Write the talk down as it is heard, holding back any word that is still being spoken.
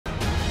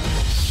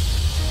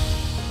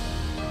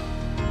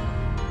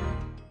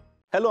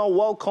Hello and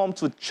welcome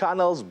to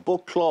Channels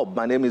Book Club.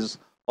 My name is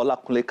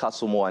Olakunle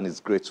Kasumo and it's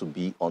great to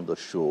be on the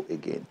show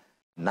again.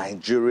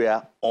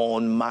 Nigeria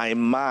on my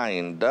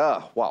mind.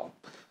 Wow.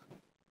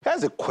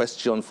 Here's a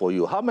question for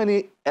you. How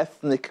many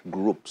ethnic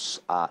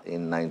groups are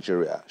in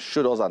Nigeria?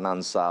 Shoot us an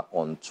answer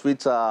on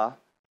Twitter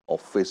or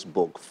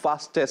Facebook.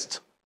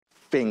 Fastest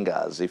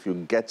fingers. If you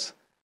get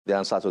the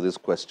answer to this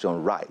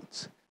question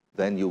right,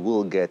 then you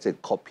will get a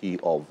copy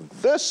of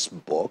this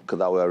book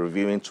that we're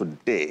reviewing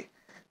today.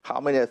 How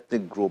many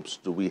ethnic groups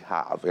do we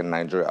have in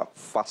Nigeria?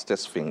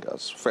 Fastest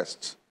fingers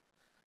first.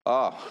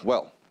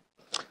 Well,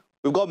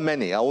 we've got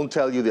many. I won't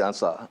tell you the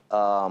answer,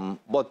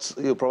 but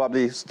you'll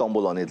probably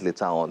stumble on it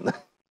later on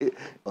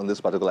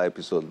this particular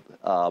episode.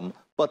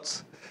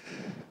 But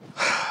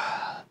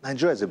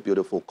Nigeria is a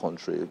beautiful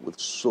country with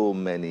so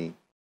many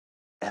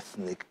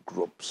ethnic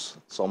groups.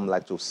 Some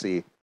like to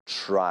say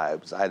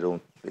tribes. I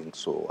don't think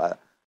so.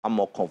 I'm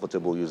more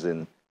comfortable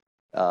using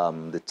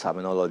the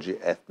terminology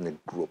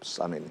ethnic groups.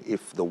 I mean,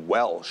 if the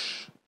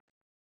Welsh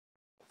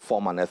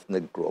form an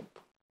ethnic group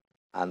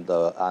and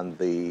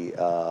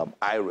the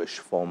Irish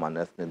form an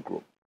ethnic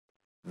group,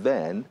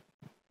 then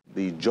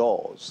the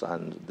Jaws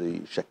and the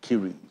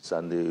Shakiris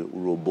and the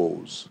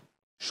Urobos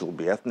should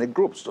be ethnic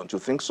groups. Don't you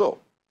think so?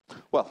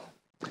 Well,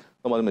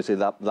 somebody may say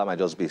that might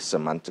just be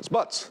semantics.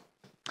 But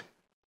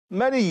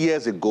many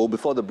years ago,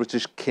 before the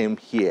British came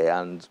here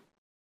and,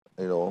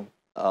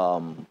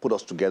 put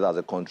us together as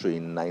a country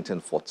in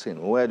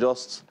 1914. We were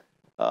just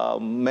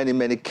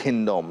many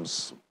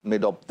kingdoms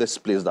made up this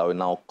place that we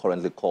now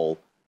currently call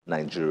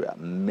Nigeria.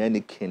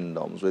 Many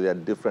kingdoms with their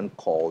different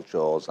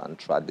cultures and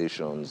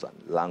traditions and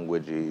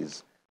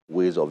languages,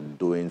 ways of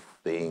doing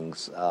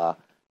things.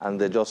 And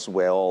they just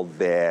were all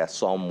there.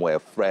 Some were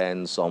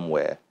friends, some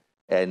were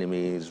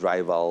enemies,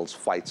 rivals,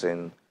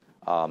 fighting,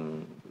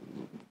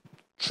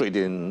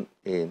 trading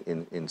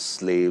in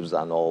slaves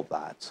and all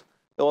that.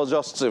 It was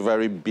just a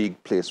very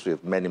big place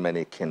with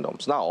many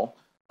kingdoms. Now,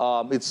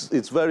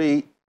 it's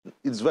very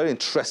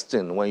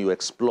interesting when you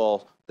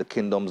explore the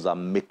kingdoms that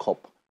make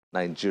up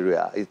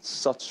Nigeria. It's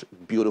such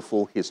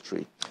beautiful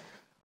history.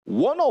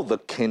 One of the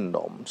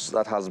kingdoms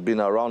that has been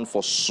around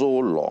for so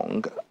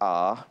long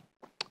are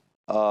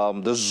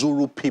the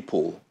Zuru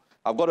people.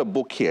 I've got a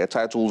book here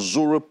titled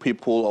Zuru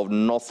People of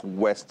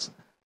Northwest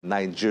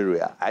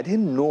Nigeria. I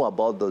didn't know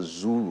about the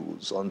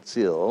Zulus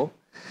until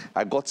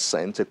I got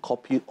sent a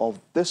copy of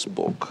this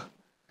book,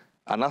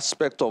 An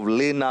Aspect of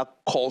Lena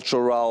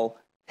Cultural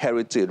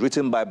Heritage,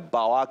 written by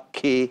Bawa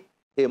K.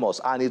 Amos,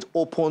 and it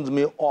opened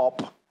me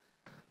up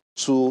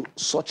to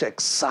such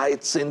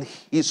exciting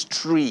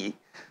history.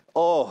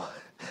 Oh,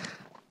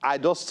 I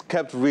just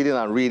kept reading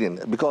and reading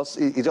because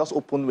it just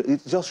opened me.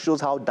 It just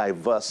shows how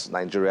diverse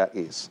Nigeria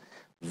is.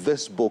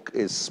 This book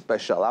is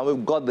special, and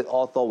we've got the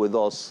author with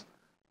us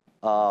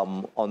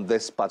on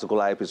this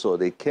particular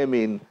episode. He came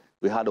in.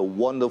 We had a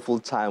wonderful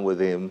time with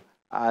him,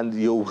 and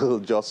you will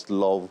just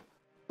love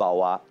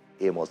Bawa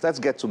Amos. Let's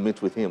get to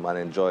meet with him and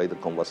enjoy the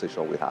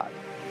conversation we had.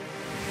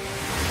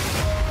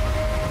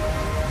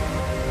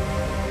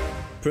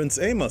 Prince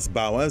Amos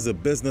Bawa is a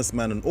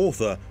businessman and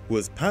author who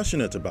is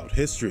passionate about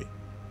history.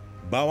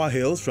 Bawa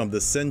hails from the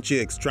Senche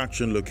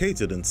extraction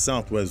located in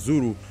southwest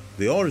Zuru,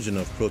 the origin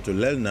of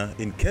Proto-Lelna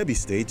in Kebbi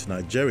State,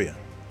 Nigeria.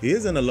 He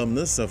is an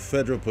alumnus of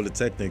Federal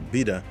Polytechnic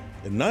Bida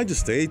in Niger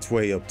State,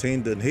 where he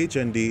obtained an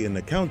HND in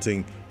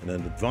accounting and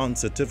an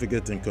advanced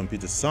certificate in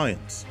computer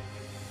science.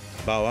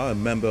 Bawa, a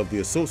member of the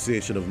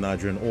Association of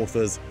Nigerian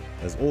Authors,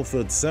 has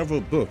authored several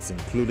books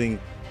including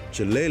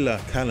Chilela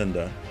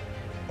Calendar,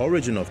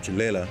 Origin of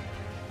Chilela,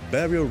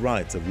 Burial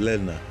Rites of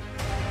Lelna,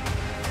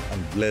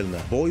 and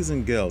Lelna, Boys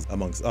and Girls,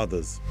 amongst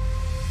others.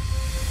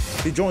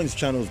 He joins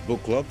Channels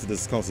Book Club to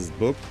discuss his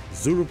book,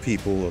 Zuru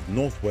People of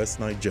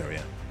Northwest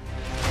Nigeria.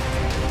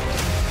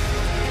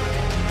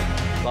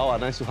 Bawa,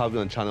 nice to have you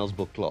on Channels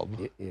Book Club.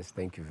 Yes,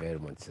 thank you very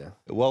much, sir.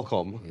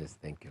 Welcome. Yes,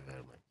 thank you very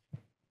much.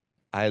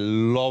 I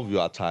love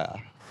your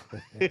attire.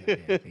 Thank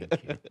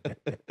you.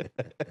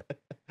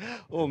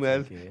 Oh,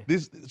 man. You.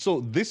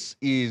 This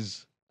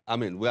is,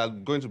 we are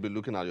going to be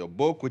looking at your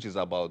book, which is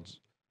about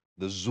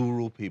the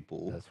Zuru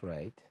people. That's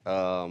right.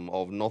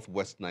 Of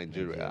Northwest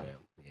Nigeria.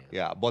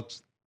 Yeah. But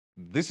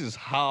this is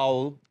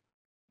how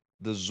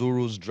the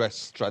Zulus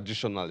dress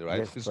traditionally, right?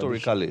 Yes,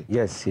 historically.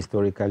 Yes,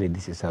 historically,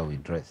 this is how we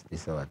dress.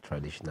 This is our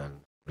traditional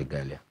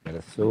regalia. There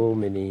are so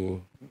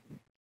many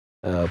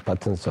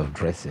patterns of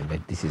dressing,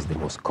 but this is the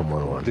most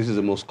common one. This is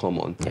the most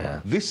common. Yeah.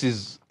 This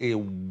is a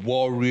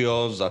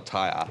warrior's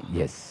attire.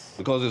 Yes.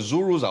 Because the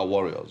Zulus are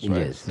warriors,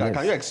 right? Yes.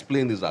 Can you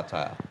explain this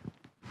attire?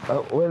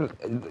 Well,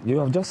 you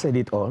have just said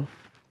it all.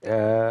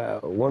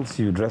 Once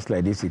you dress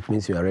like this, it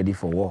means you are ready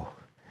for war.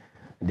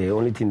 The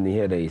only thing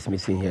here that is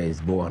missing here is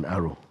bow and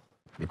arrow,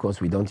 because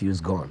we don't use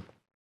gun.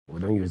 We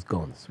don't use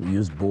guns. We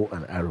use bow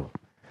and arrow.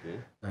 Okay.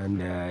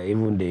 And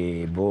even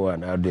the bow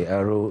and the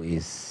arrow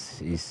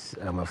is,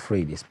 I'm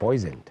afraid, is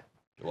poisoned.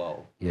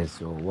 Wow. Yes,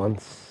 so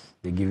once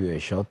they give you a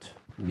shot,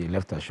 they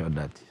left a shot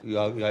that you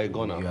are a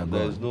gunner. You are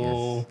There's gone.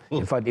 no... Yes.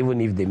 In fact,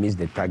 even if they miss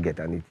the target,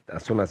 and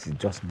as soon as it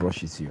just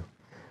brushes you,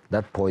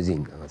 that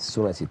poison, as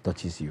soon as it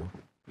touches you,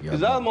 Is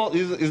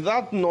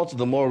that not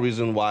the more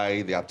reason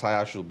why the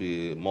attire should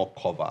be more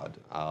covered?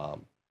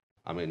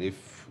 I mean,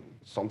 if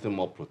something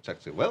more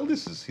protective. Well,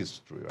 this is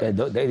history, right?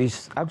 There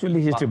is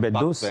actually history, but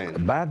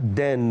back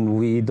then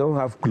we don't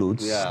have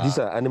clothes. Yeah. These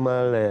are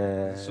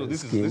animal So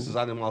this skin. is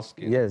animal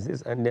skin. Yes,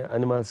 this is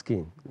animal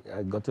skin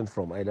gotten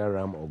from either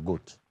ram or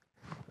goat,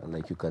 and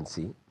like you can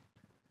see,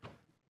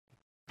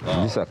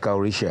 these are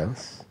cowrie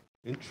shells.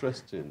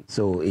 Interesting.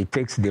 So it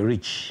takes the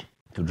rich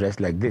to dress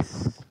like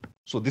this.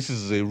 So this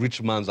is a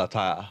rich man's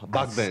attire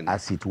back then?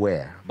 As it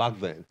were. Back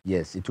then?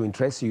 Yes, it will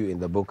interest you in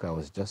the book. I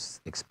was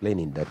just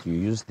explaining that you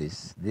use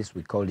this. This,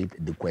 we call it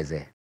the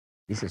kweze.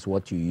 This is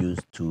what you use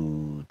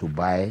to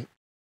buy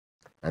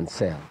and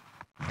sell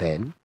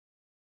then.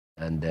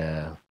 And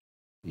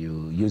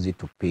you use it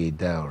to pay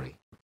dowry.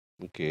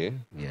 Okay.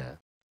 Yeah.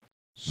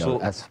 So,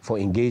 now, as for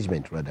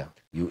engagement, rather,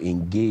 you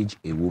engage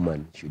a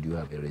woman should you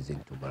have a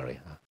reason to marry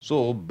her.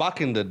 So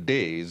back in the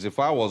days, if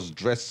I was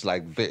dressed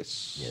like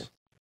this, yes,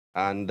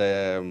 and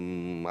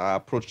I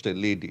approached a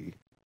lady,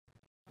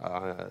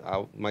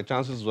 my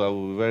chances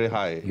were very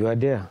high. You are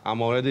there.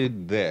 I'm already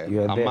there.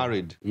 I'm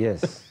married.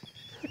 Yes.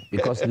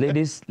 Because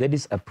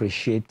ladies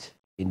appreciate,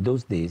 in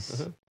those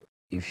days,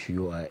 if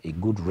you are a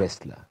good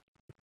wrestler,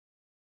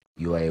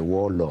 you are a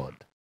warlord,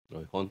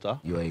 a hunter,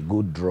 you are a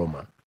good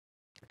drummer,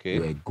 okay,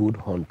 you are a good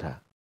hunter,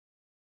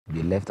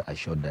 be left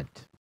assured that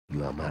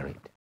you are married.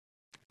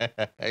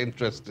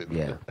 Interesting.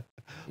 Yeah.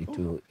 It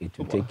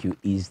will take you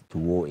ease to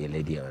war a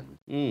lady and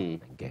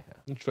get her.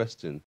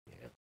 Interesting.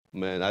 Yeah.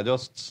 Man,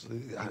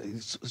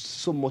 it's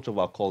so much of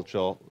our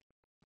culture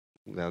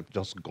they're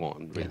just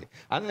gone, really.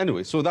 Yeah. And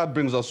anyway, so that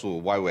brings us to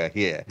why we're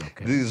here.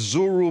 Okay. The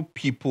Zuru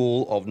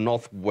people of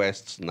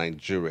northwest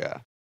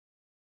Nigeria.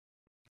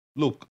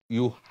 Look,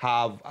 you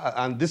have,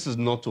 and this is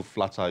not to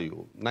flatter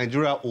you,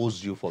 Nigeria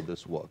owes you for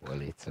this work.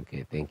 Well, it's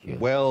okay, thank you.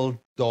 Well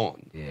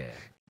done. Yeah.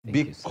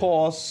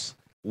 Because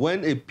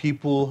when a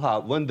people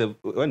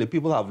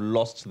have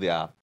lost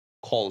their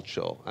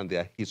culture and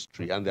their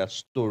history and their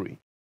story,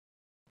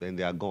 then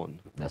they are gone.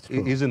 That's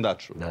true. Isn't that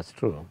true? That's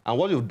true. And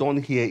what you've done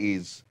here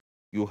is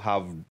you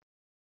have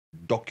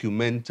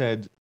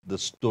documented the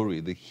story,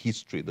 the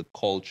history, the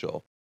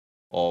culture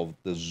of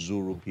the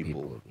Zuru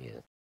people.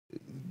 Yes.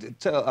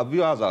 Our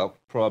viewers are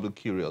probably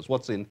curious.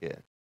 What's in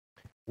here?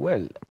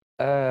 Well,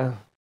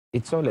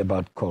 it's all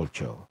about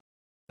culture.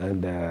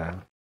 And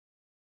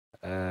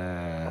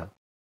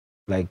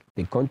like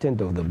the content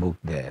of the book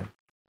there,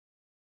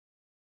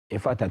 in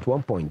fact, at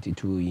one point,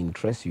 it will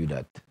interest you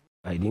that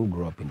I didn't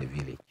grow up in the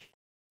village.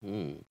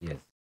 Yes.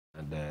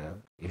 And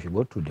if you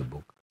go through the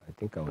book, I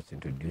think I was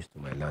introduced to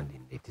my land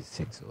in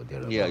 86 or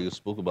thereabouts. Yeah, you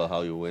spoke about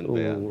how you went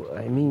there.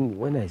 I mean,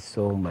 when I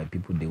saw my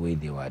people, the way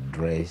they were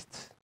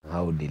dressed,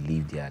 how they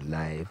lived their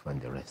life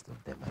and the rest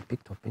of them, I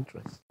picked up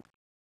interest.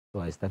 So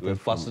I started... You were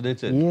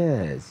fascinated?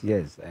 Yes.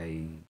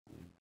 I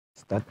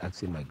started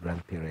asking my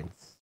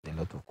grandparents a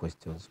lot of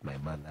questions, my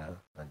mother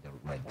and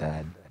my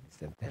dad at the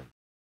same time.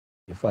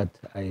 In fact,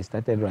 I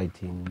started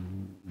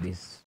writing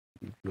this,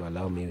 if you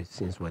allow me,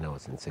 since when I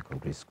was in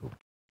secondary school.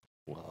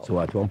 Wow. So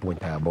at one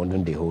point, I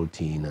abandoned the whole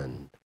thing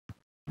and,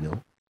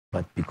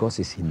 but because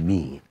it's in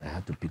me, I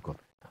had to pick up.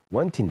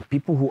 One thing,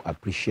 people who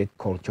appreciate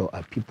culture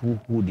are people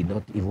who did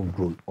not even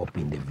grow up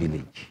in the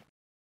village.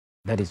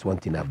 That is one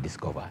thing I've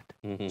discovered.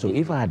 So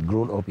if I had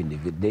grown up in the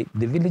village,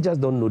 the villagers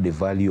don't know the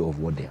value of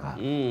what they have.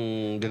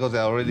 Because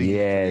they're already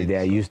they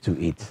are used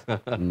to it.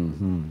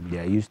 They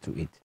are used to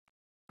it.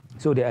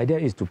 So the idea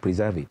is to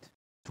preserve it,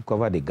 to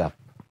cover the gap.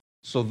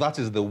 So that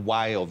is the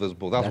why of this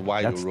book. That's why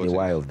you wrote it. That's the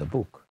why of the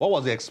book. What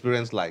was the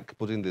experience like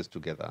putting this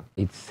together?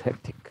 It's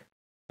hectic.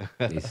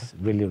 It's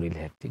really, really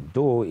hectic.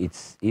 Though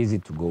it's easy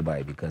to go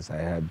by because I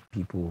have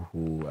people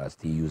who are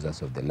still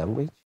users of the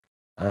language.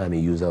 I'm a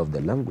user of the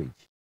language.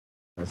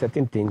 And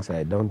certain things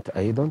I don't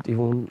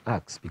even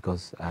ask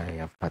because I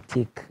have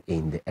partake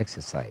in the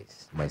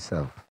exercise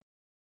myself.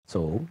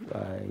 So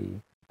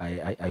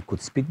I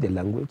could speak the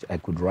language, I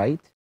could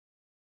write.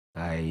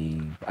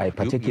 I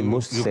partake in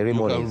most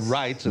ceremonies. You can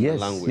write in the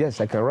language? Yes,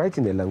 I can write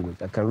in the language.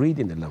 I can read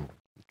in the language.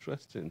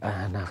 Interesting.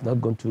 And I've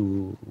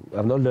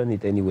not learned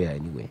it anywhere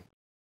anyway.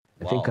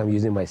 I think I'm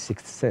using my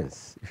sixth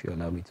sense, if you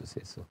allow me to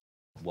say so.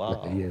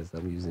 Wow. Yes,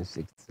 I'm using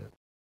sixth sense.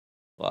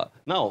 Wow.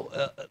 Now,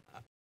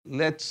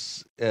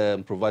 let's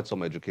provide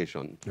some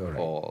education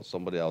for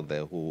somebody out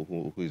there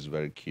who is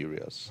very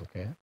curious.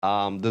 Okay.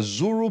 The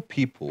Zuru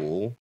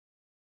people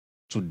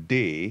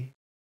today,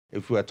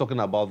 if we are talking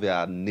about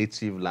their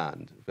native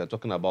land, if we are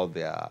talking about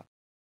their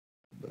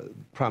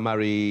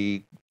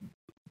primary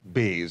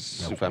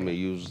base, if I may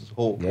use,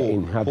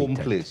 home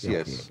place,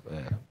 yes.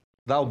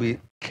 That will be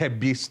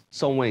Kebbi,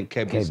 somewhere in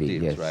Kebbi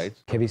State, yes.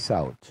 right? Kebbi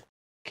South.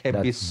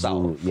 Kebbi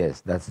South. Zuru.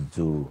 Yes, that's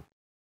Zuru.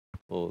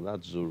 Oh,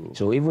 that's Zuru.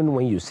 So even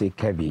when you say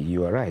Kebbi,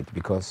 you are right,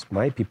 because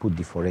my people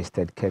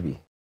deforested Kebbi.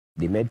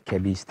 They made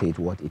Kebbi State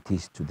what it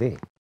is today.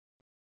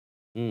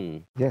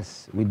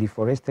 Yes, we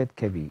deforested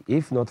Kebbi.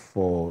 If not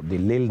for the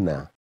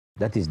Lelna,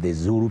 that is the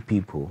Zuru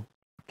people,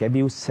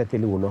 Kebbi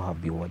certainly would not have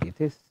been what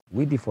it is.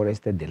 We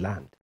deforested the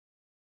land.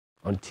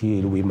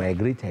 until we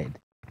migrated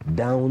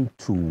down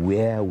to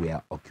where we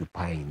are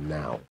occupying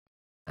now.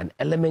 An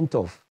element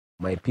of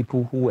my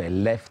people who were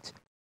left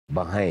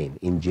behind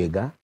in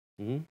Jega,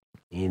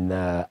 in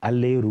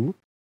Aleru,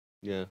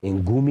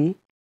 in Gumi,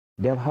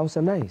 they have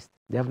Hausanized.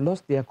 They have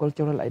lost their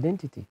cultural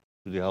identity.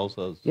 To the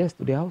Hausas? Yes,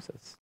 to the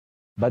Hausas.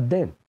 But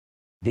then,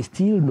 they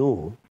still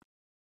know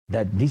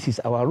that this is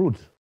our root.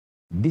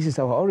 This is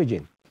our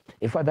origin.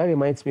 In fact, that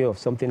reminds me of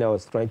something I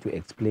was trying to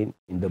explain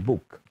in the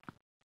book.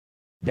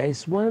 There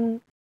is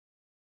one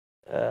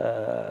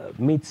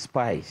meat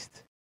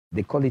spiced.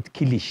 They call it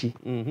kilishi.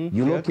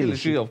 You know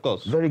kilishi? Of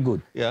course. Very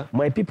good. Yeah.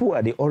 My people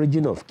are the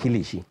origin of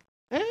kilishi.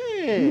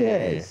 Hey.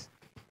 Yes.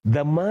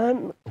 The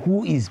man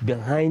who is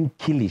behind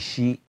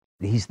kilishi,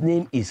 his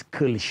name is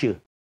Kulshe.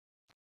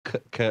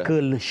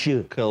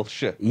 Kulshe.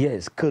 Kulshe.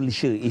 Yes,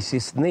 Kulshe is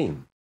his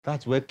name.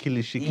 That's where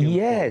kilishi came from.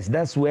 Yes,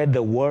 that's where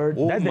the word,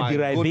 that's the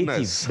derivative.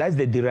 Goodness. That's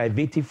the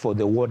derivative for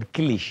the word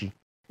kilishi.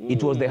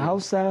 It was the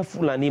Hausa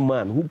Fulani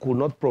man who could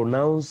not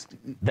pronounce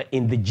the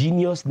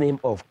indigenous name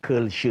of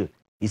Kulshe.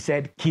 He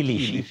said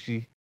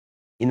kilishi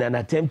in an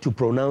attempt to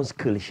pronounce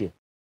Kulshe.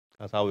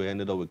 That's how we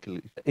ended up with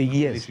kilishi.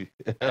 Yes.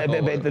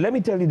 But let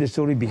me tell you the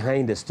story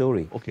behind the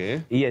story.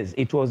 Okay. Yes,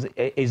 it was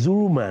a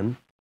Zuru man,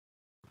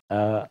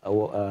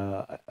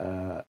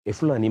 a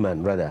Fulani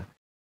man rather,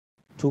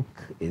 took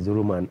a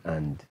Zuru man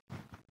and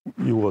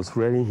he was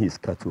rearing his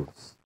cattle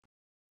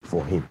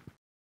for him.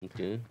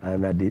 Okay.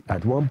 And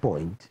at one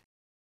point,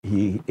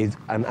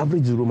 an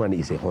average Zuru man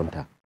is a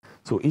hunter.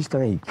 So each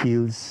time he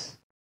kills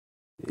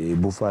a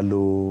buffalo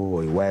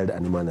or a wild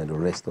animal and the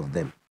rest of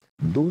them,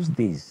 those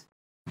days,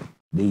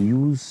 they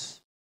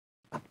use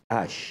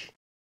ash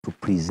to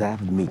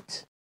preserve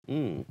meat.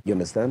 You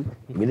understand?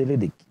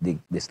 Immediately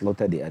they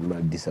slaughter the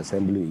animal,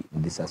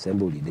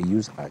 disassemble it. They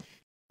use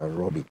ash and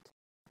rub it.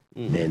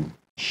 Then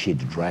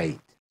shade dry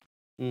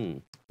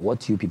it.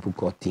 What you people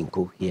call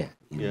tinko here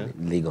in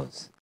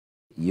Lagos,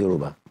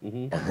 Yoruba.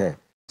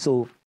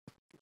 So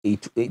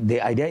the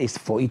idea is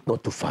for it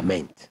not to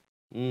ferment.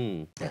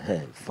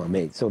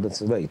 Ferment. So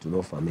that's why it will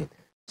not ferment.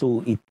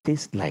 So it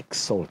tastes like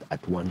salt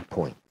at one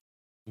point.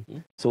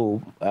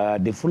 So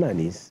the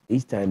Fulanis,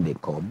 each time they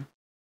come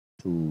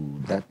to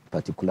that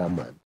particular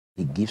man,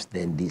 he gives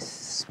them this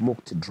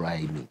smoked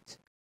dry meat.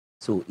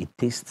 So it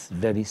tastes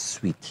very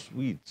sweet.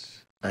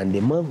 Sweet. And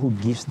the man who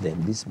gives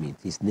them this meat,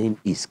 his name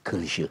is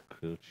Kulshe.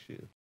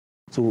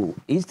 So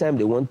each time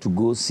they want to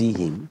go see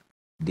him,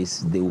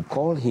 they will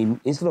call him,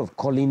 instead of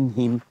calling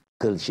him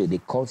Kulshe, they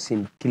call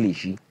him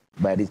Kilishi.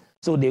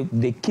 So the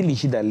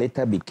Kilishi that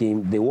later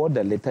became, the word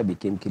that later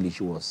became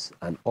Kilishi was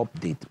an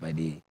update by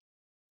the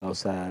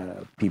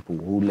Hausa people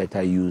who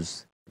later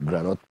used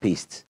granite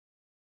paste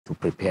to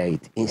prepare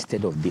it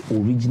instead of the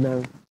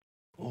original.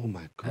 Oh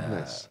my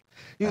goodness!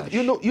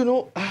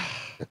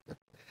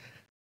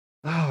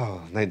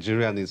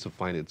 Nigeria needs to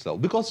find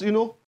itself because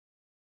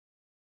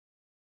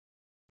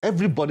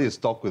everybody is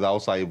stuck with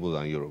Hausa, Igbos,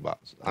 and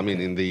Yorubas. I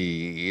mean, in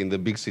the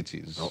big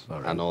cities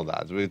and all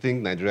that. We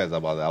think Nigeria is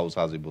about the Hausa,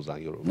 Igbos,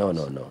 and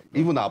Yorubas. No.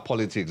 Even our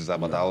politics is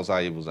about the Hausa,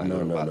 Igbos, and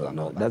Yorubas.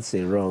 No. That's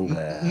a wrong.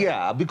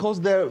 Yeah,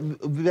 because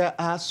there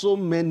are so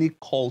many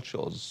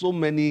cultures, so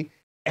many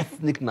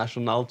ethnic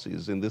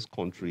nationalities in this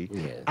country.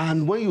 Yes.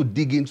 And when you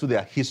dig into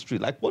their history,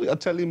 like what you're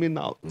telling me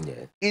now,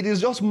 it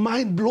is just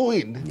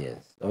mind-blowing.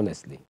 Yes,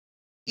 honestly.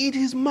 It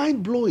is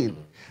mind-blowing.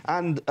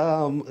 And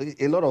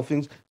a lot of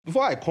things.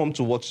 Before I come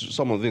to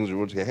some of the things you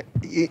wrote here,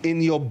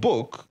 in your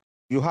book,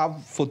 you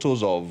have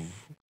photos of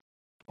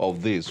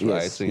this,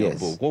 right? In your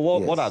book.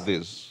 What are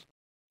these?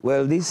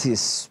 Well, this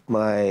is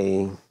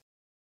my,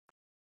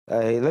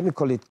 let me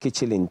call it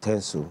kitchen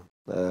intenso,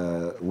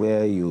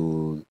 where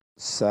you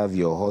serve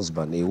your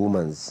husband. A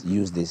woman's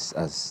use this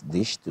as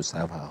dish to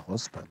serve her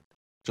husband.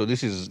 So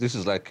this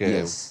is like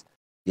a...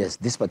 Yes,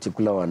 this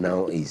particular one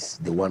now is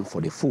the one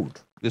for the food.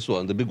 This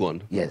one, the big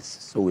one? Yes,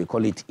 so we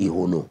call it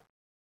ihono.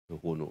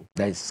 Ihono.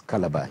 That is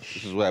calabash.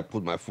 This is where I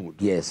put my food?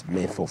 Yes,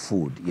 meant for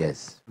food,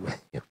 yes. Where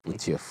you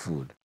put your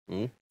food.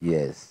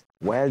 Yes.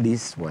 While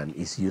this one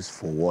is used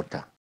for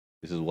water.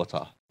 This is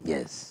water?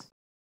 Yes.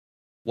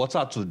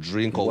 Water to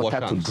drink or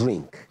water to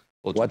drink.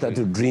 Water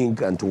to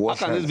drink and to wash.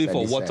 How can this be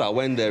for water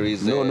when there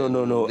is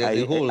No.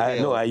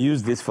 I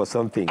use this for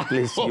something.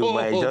 Please, you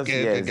might just...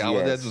 Okay, I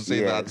wanted to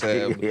say that.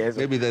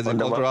 Maybe there's a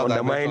cultural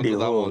dimension to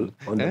that one.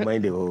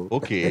 Undermine the whole.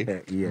 Okay.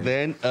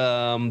 Then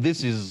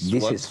this is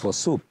This is for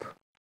soup.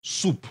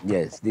 Soup?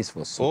 Yes, this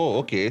for soup. Oh,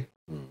 okay.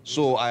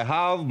 So I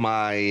have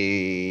my...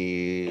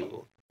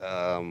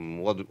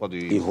 what do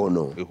you...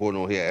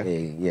 Ihono here.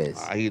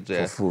 Yes. I eat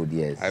for food,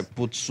 yes. I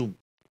put soup.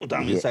 Put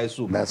them inside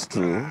soup. That's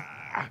true.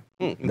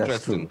 Interesting.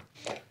 That's true.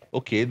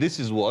 Okay, this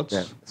is what?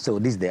 So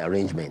this is the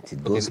arrangement.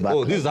 It goes back.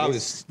 Oh, this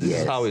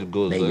is how it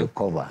goes. Then you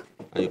cover.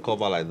 And you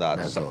cover like that.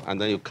 And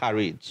then you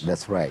carry it.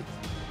 That's right.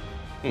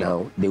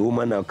 Now the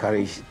woman now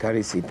carries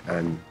it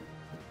and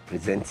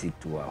presents it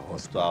to her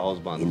husband. To her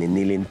husband. In a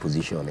kneeling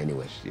position,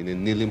 anyway. In a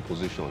kneeling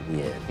position.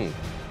 Yeah.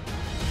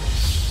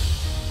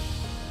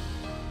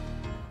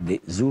 The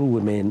Zulu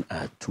women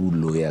are too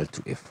loyal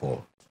to a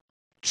fault.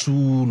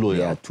 Too loyal.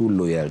 They are too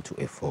loyal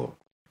to a fault.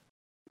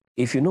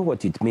 If you know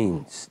what it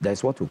means,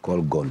 that's what we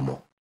call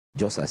golmo,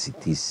 just as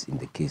it is in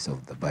the case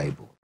of the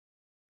Bible.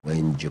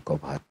 When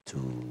Jacob had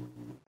to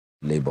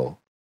labor,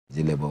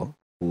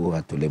 who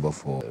had to labor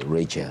for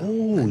Rachel.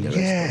 Oh,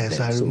 yes,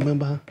 I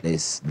remember.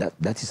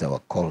 That is our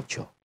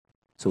culture.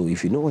 So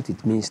if you know what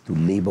it means to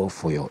labor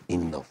for your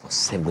in-law for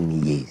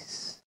 7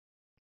 years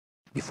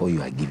before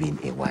you are given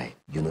a wife,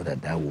 you know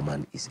that that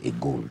woman is a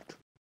gold.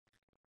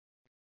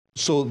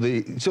 So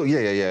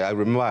yeah. I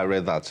remember I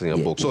read that in your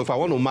book. So if I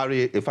want to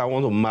marry,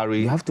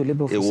 you have to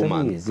labor for a 7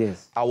 woman, years.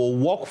 Yes. I will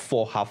work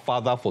for her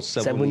father for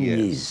 7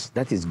 years.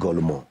 That is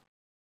golmo.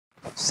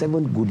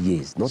 7 good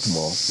years, not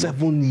more.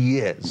 7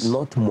 years.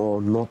 Not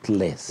more, not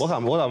less. What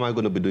am I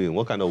going to be doing?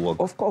 What kind of work?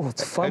 Of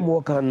course, farm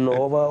work and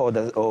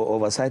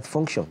oversight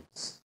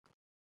functions.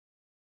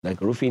 Like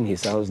roofing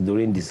his house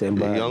during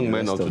December. The young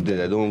men of today,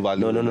 they don't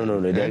value. No.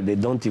 They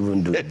don't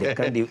even do it. They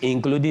can't,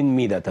 including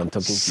me that I'm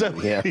talking to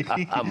you here.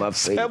 I'm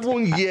afraid.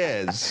 7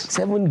 years.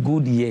 7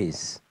 good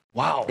years.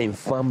 Wow. In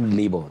farm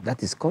labor.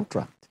 That is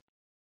contract.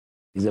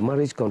 It's a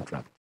marriage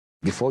contract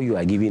before you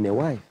are given a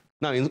wife.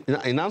 Now,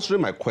 in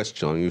answering my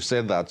question, you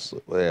said that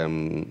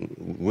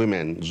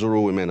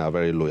Zuru women are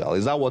very loyal.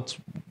 Is that what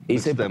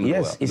makes them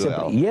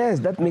loyal? Yes,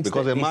 that makes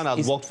because them, a man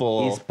has worked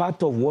for... It's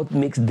part of what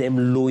makes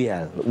them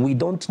loyal. We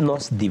don't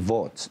nurse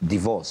divorce.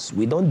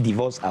 We don't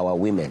divorce our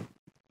women.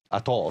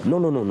 At all?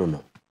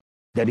 No.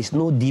 There is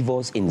no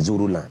divorce in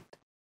Zuru land.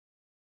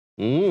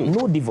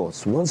 No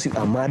divorce. Once you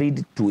are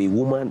married to a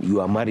woman,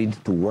 you are married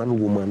to one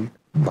woman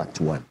but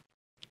one.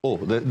 Oh,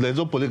 there's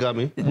no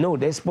polygamy? No,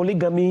 there's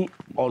polygamy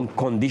on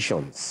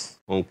conditions.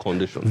 On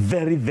conditions.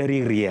 Very,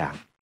 very rare.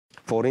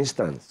 For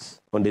instance,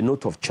 on the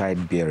note of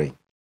childbearing,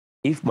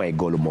 if my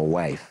Golomo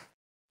wife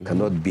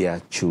cannot bear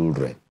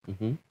children,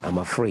 I'm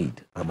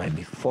afraid I might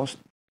be forced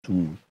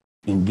to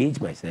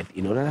engage myself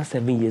in another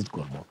 7 years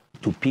Golomo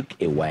to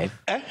pick a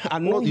wife.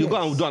 And you go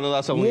and do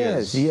another 7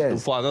 years?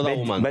 Yes. For another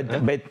woman?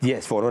 But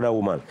yes, for another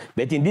woman.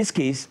 But in this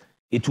case,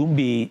 it will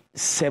be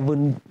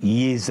 7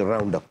 years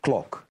around the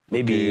clock.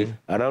 Maybe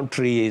around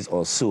 3 years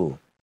or so.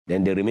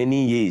 Then the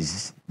remaining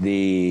years,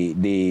 the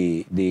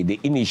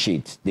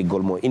initiate, the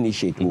Golmo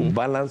initiate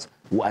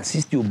will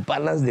assist you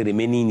balance the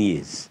remaining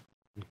years.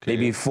 Okay.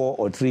 Maybe 4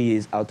 or 3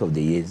 years out of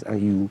the years,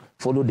 and you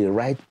follow the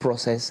right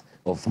process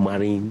of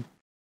marrying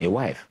a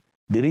wife.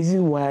 The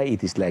reason why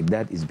it is like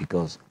that is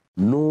because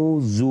no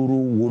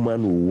Zuru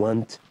woman will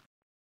want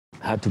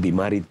her to be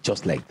married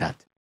just like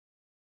that.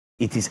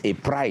 It is a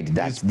pride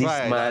that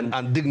this man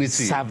and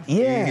dignity. Served.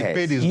 Yes, he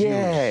paid his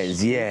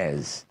dues.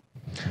 Yes.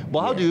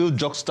 But how do you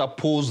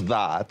juxtapose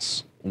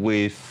that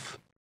with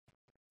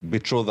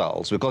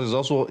betrothals? Because it's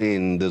also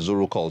in the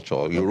Zuru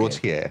culture. You wrote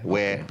here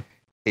where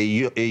a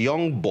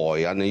young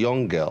boy and a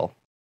young girl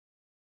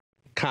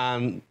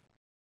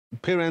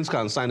parents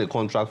can sign a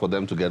contract for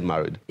them to get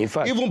married. In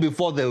fact, even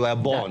before they were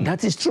born.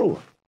 That is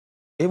true.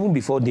 Even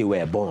before they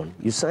were born,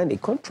 you sign a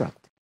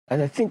contract.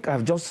 And I think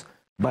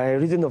by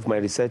reason of my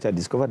research, I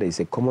discovered there is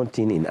a common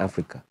thing in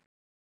Africa,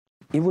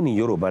 even in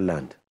Yoruba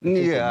land.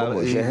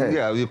 Arranged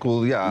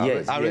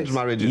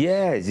marriages.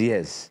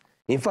 Yes.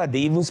 In fact, they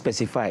even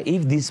specify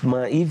if this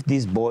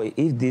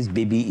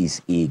baby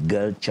is a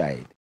girl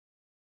child,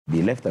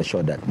 they left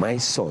assured that my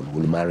son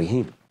will marry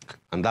him.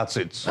 And that's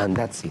it.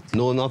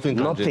 No, nothing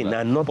changes.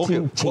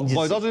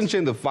 But it doesn't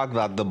change the fact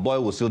that the boy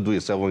will still do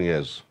it 7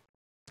 years.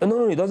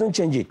 No, it doesn't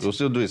change it. He'll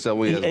still do it 7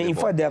 years. In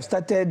fact, they have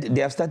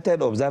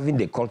started observing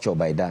the culture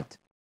by that.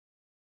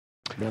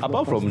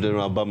 Apart from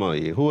General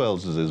Bamaye, who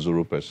else is a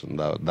Zuru person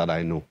that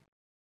I know?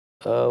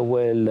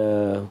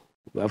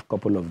 We have a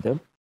couple of them.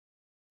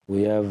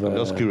 We have. I'm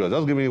just curious.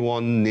 Just give me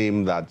one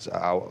name that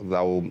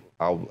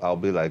I'll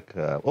be like,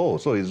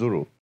 so he's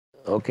Zuru.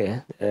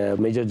 Okay,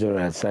 Major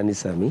General Sani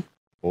Sami.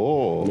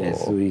 Oh.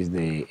 Yes, who is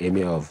the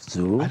Emir of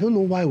Zuru. I don't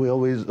know why we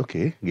always.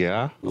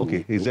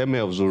 He's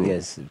Emir of Zuru.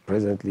 Yes,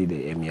 presently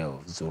the Emir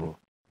of Zuru.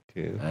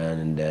 Okay.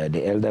 And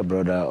the elder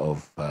brother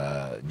of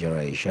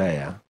General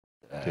Ishaya.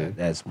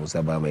 That's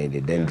Musa Bamaye,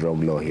 the then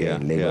drum law here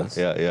in Lagos.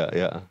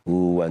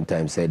 Who one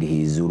time said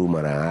he is Zuru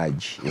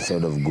Marahaj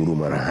instead of Guru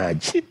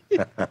Marahaj.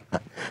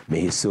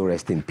 May his soul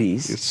rest in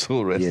peace. His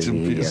soul rest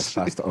in peace. He has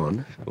passed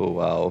on. Oh,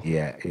 wow.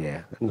 Yeah.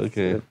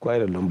 Okay.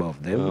 Quite a number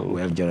of them. Oh.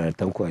 We have General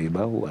Tanko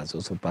Ayuba, who has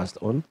also passed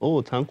on.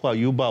 Oh, Tanko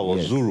Ayuba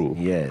was Zuru.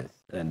 Yes.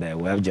 And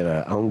we have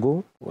General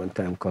Ango,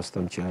 one-time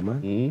custom chairman.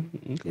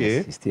 Okay.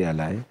 Yes, he's still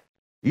alive.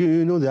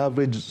 You know the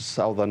average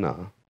Southerner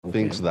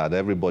thinks that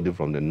everybody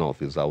from the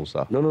north is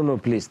Hausa. No,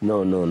 please.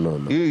 No.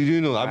 You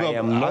know, I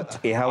am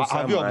not a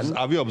Hausa man.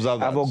 Have you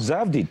observed that? I've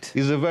observed it.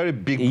 It's a very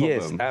big problem.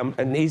 Yes,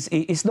 and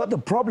it's not a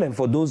problem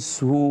for those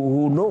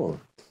who know.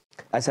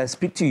 As I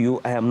speak to you,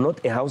 I am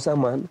not a Hausa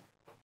man.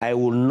 I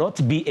will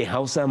not be a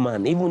Hausa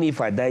man. Even if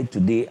I die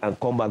today and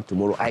come back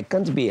tomorrow, I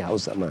can't be a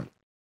Hausa man.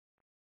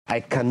 I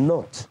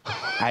cannot.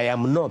 I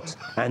am not,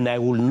 and I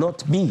will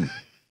not be.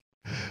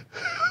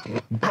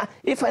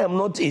 If I am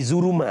not a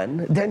Zuru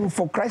man, then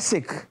for Christ's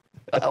sake,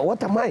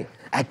 what am I?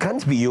 I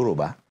can't be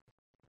Yoruba.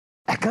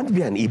 I can't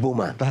be an Igbo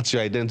man. That's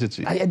your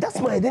identity. That's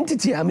my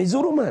identity. I'm a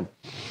Zuru man.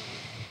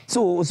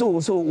 So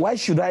why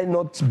should I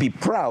not be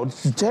proud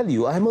to tell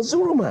you I'm a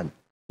Zuru man?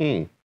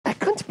 I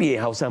can't be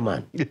a Hausa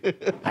man.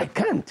 I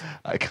can't.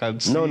 I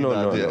can't see No.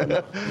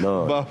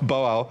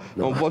 Wow.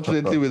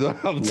 Unfortunately, we don't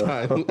have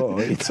time.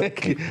 It's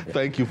okay.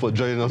 Thank you for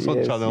joining us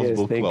on Channels Book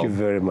Club. Thank you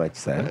very much,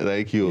 sir.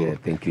 Thank you. Yeah,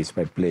 thank you. It's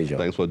my pleasure.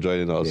 Thanks for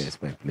joining us. Yes,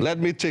 my pleasure. Let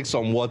me take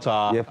some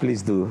water. Yeah,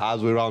 please do.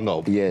 As we round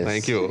up. Yes.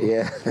 Thank you.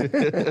 Yeah.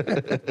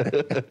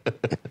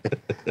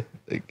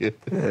 Thank you.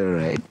 All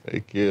right.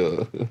 Thank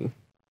you.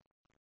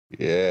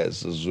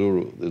 Yes, the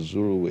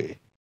Zuru way.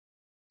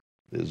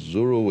 The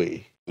Zuru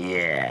way.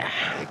 Yeah.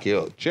 Thank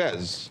you.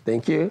 Cheers.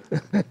 Thank you.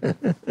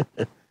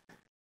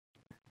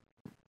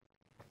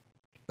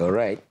 All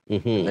right.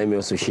 Let me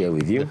also share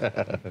with you.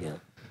 Yeah.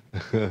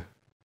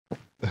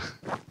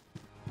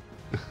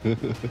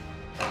 It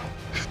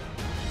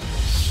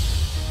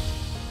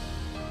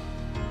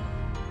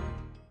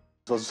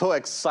was so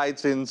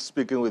exciting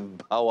speaking with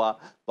Bawa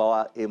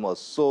Amos,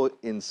 so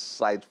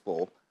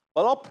insightful.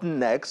 Well, up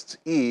next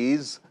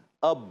is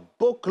a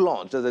book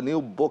launch. There's a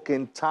new book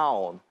in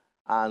town,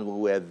 and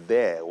we were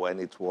there when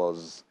it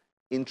was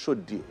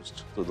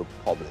introduced to the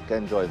public.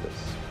 Enjoy this.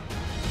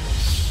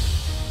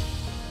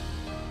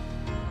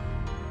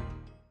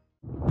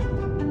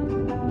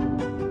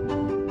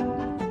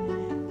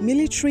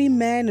 Military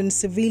men and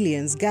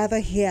civilians gather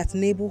here at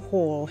Naval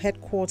Hall,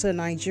 headquarter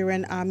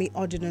Nigerian Army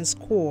Ordnance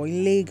Corps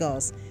in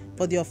Lagos,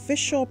 for the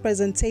official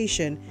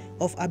presentation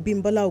of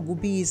Abimbola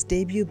Ogunbiyi's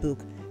debut book,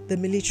 The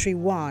Military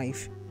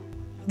Wife.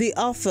 The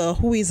author,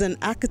 who is an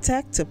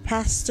architect, a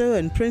pastor,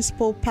 and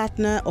principal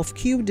partner of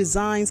Q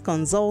Designs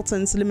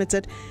Consultants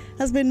Limited,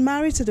 has been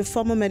married to the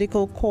former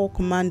Medical Corps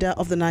commander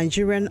of the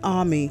Nigerian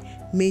Army,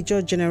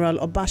 Major General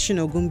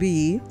Obashin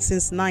Ogunbiyi,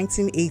 since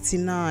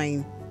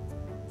 1989.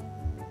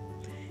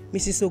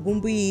 Mrs.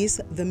 Ogunbiyi's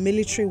The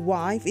Military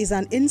Wife is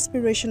an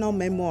inspirational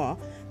memoir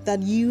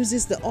that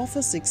uses the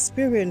author's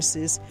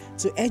experiences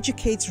to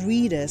educate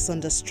readers on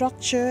the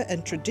structure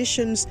and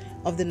traditions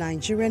of the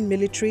Nigerian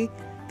military,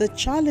 the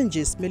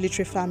challenges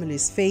military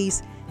families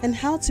face, and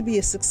how to be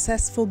a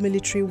successful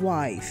military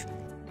wife.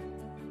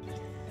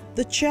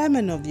 The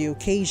chairman of the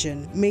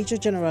occasion, Major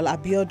General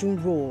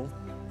Abiodun Roll,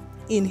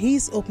 in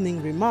his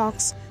opening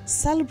remarks,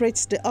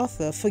 celebrates the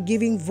author for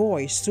giving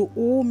voice to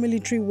all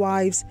military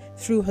wives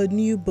through her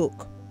new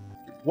book.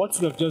 What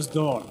we have just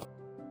done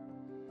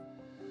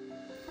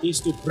is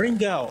to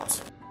bring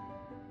out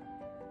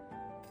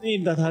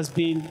thing that has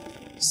been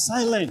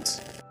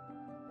silent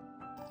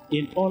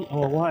in all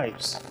our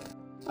wives.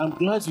 I'm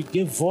glad you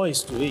gave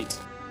voice to it.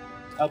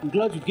 I'm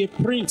glad you gave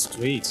print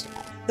to it.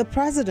 The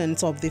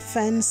president of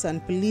Defense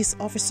and Police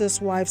Officers'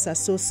 Wives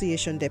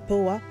Association,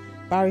 DEPOA,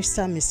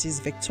 Barrister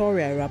Mrs.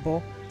 Victoria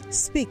Rabo,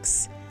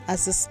 speaks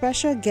as a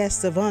special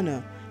guest of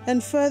honor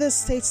and further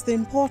states the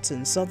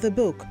importance of the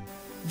book.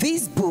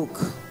 This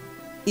book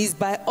is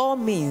by all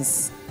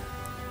means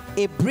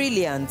a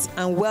brilliant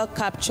and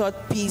well-captured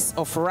piece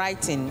of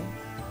writing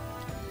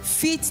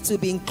fit to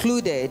be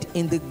included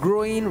in the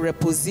growing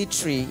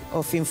repository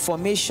of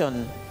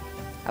information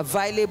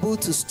available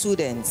to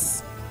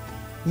students,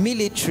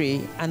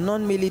 military and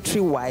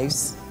non-military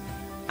wives,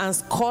 and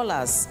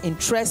scholars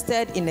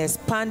interested in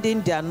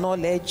expanding their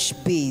knowledge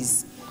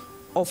base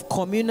of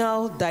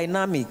communal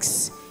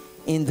dynamics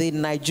in the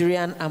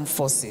Nigerian Armed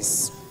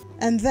Forces.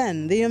 And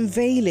then the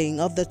unveiling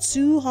of the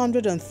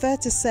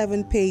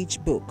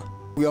 237-page book.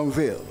 We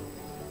unveil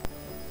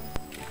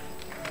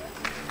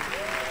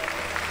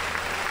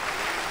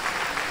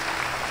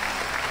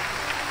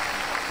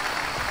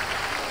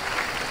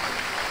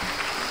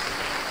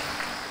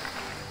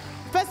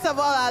First of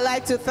all, I'd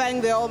like to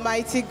thank the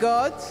Almighty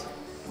God,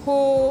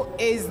 who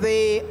is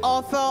the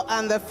author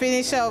and the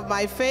finisher of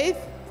my faith.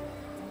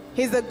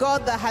 He's the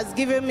God that has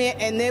given me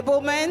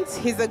enablement.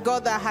 He's the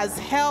God that has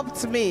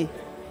helped me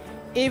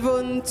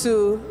even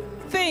to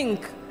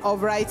think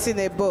of writing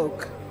a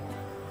book.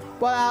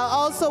 But I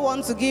also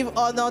want to give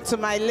honor to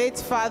my late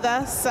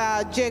father,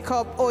 Sir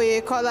Jacob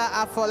Oyekola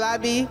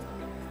Afolabi,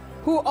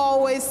 who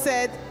always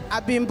said,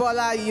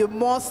 Abimbola, you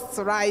must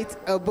write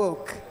a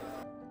book.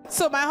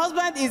 So my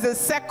husband is the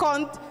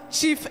second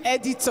chief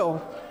editor.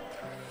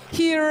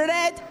 He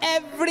read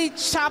every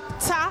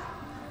chapter.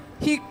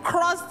 He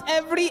crossed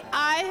every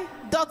I,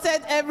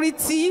 dotted every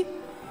T.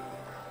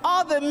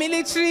 All the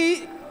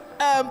military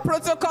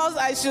protocols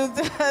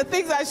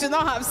things I should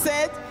not have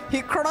said,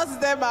 he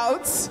crossed them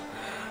out.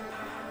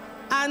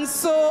 And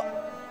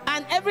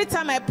every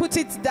time I put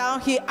it down,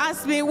 he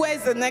asked me,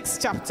 where's the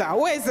next chapter?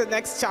 Where's the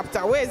next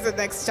chapter? Where's the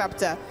next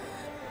chapter?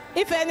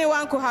 If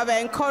anyone could have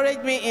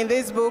encouraged me in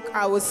this book,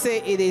 I would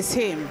say it is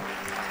him.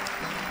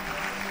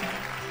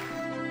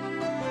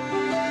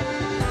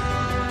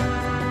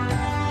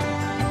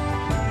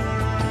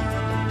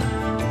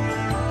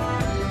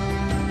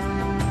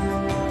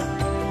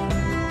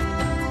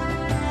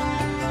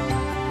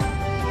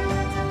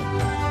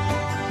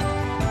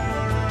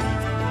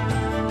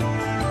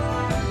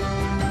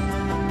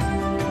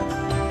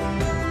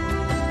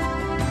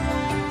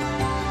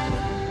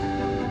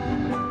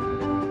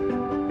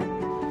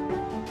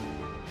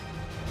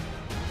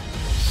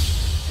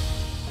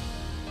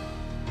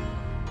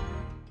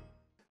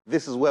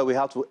 This is where we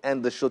have to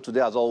end the show today.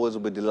 As always,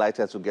 we'll be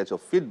delighted to get your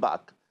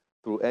feedback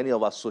through any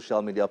of our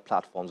social media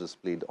platforms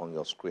displayed on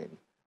your screen.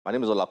 My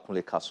name is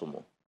Olakunle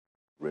Kasumo.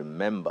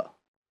 Remember,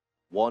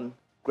 one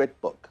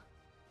great book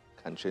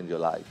can change your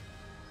life.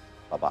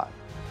 Bye-bye.